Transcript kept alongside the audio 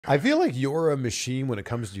I feel like you're a machine when it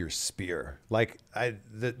comes to your spear. Like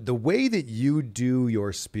the way that you do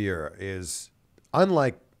your spear is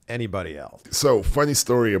unlike anybody else. So, funny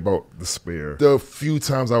story about the spear. The few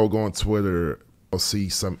times I would go on Twitter, I'll see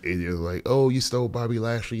some idiot like, "Oh, you stole Bobby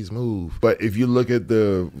Lashley's move." But if you look at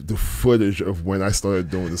the footage of when I started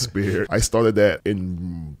doing the spear, I started that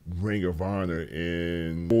in Ring of Honor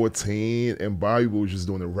in 14, and Bobby was just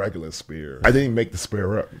doing a regular spear. I didn't make the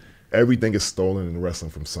spear up. Everything is stolen in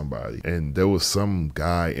wrestling from somebody. And there was some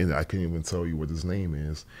guy, and I can't even tell you what his name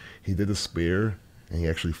is. He did a spear, and he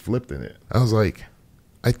actually flipped in it. I was like,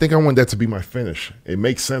 I think I want that to be my finish. It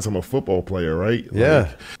makes sense. I'm a football player, right? Yeah.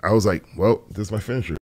 Like, I was like, well, this is my finisher.